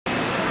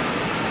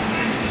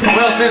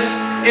Well, since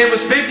it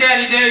was Big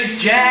Daddy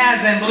Dave's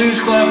Jazz and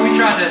Blues Club, we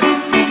tried to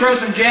throw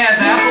some jazz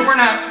out, but we're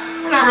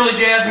not really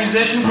jazz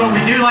musicians, but we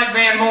do like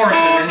Van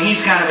Morrison, and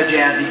he's kind of a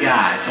jazzy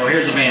guy. So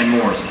here's a Van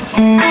Morrison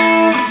song.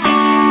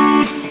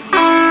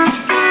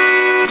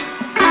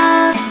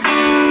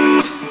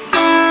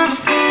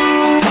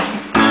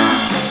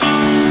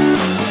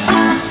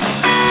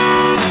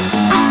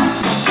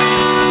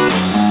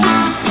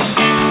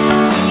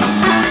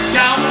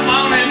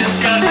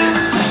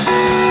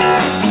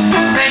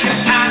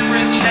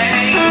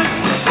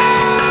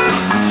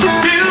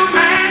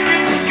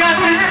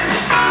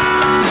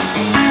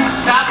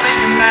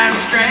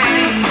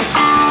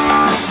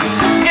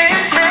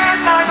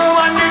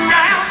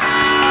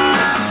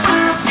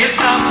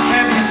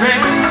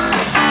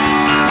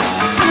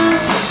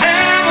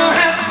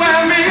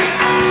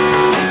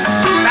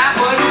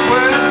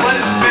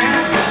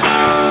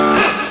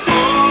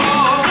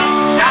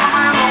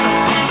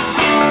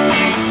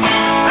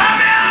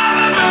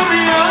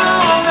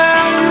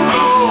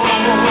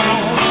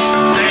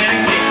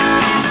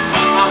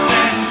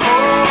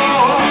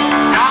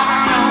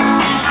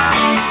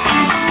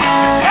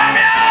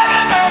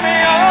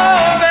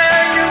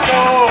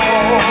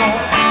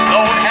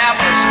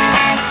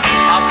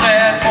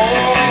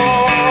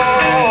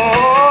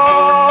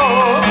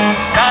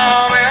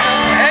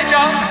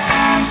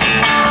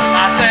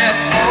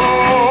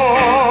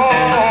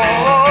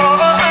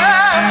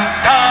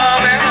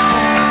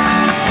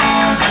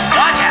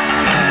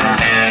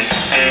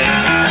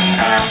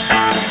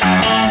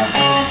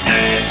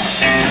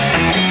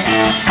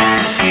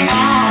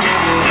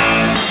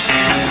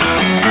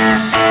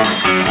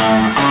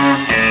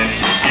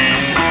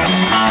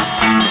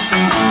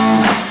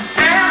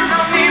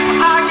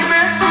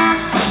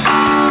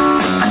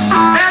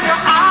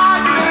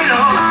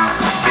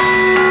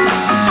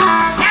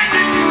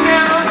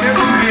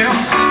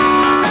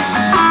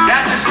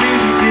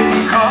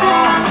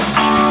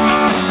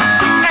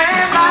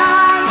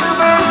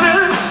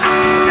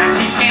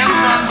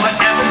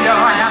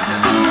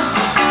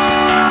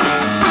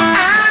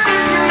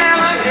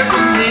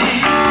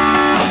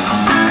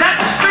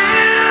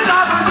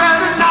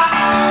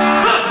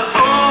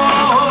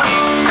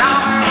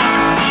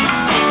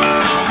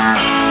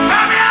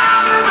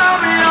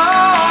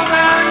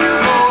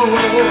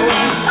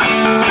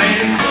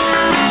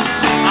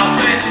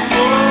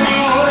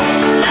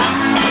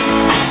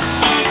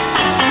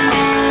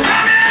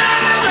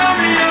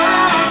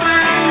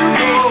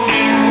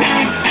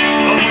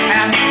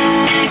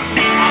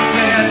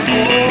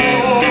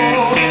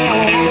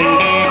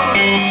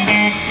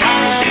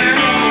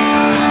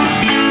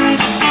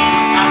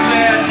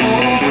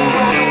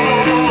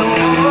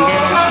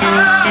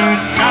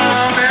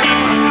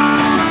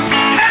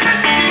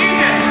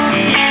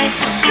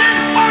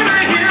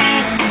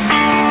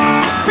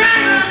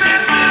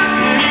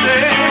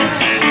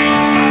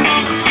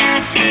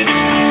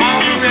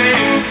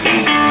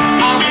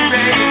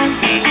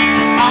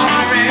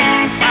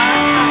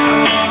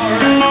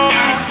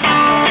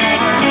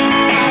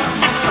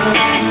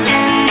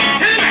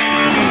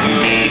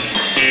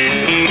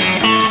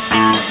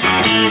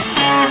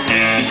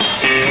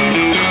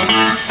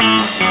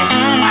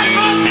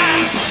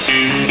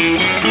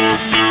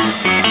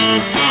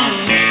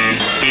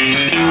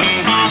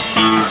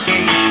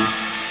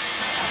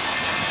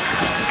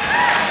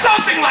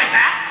 Something like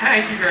that.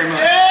 Thank you very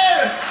much.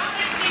 Yeah.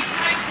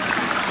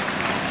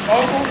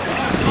 Vocal?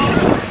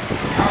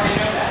 How do you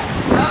know that?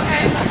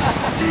 Okay.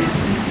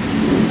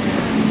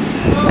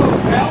 Oh,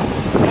 well,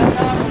 that's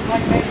kind of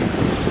like maybe a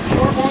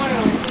short one and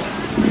a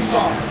new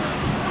song.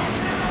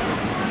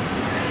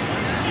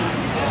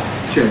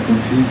 Check 1,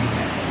 2.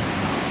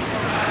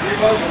 You're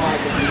vocal,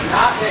 Michael.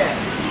 Not yet.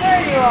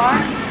 There you are.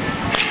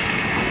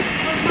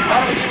 Why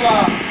don't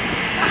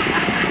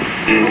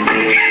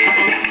you,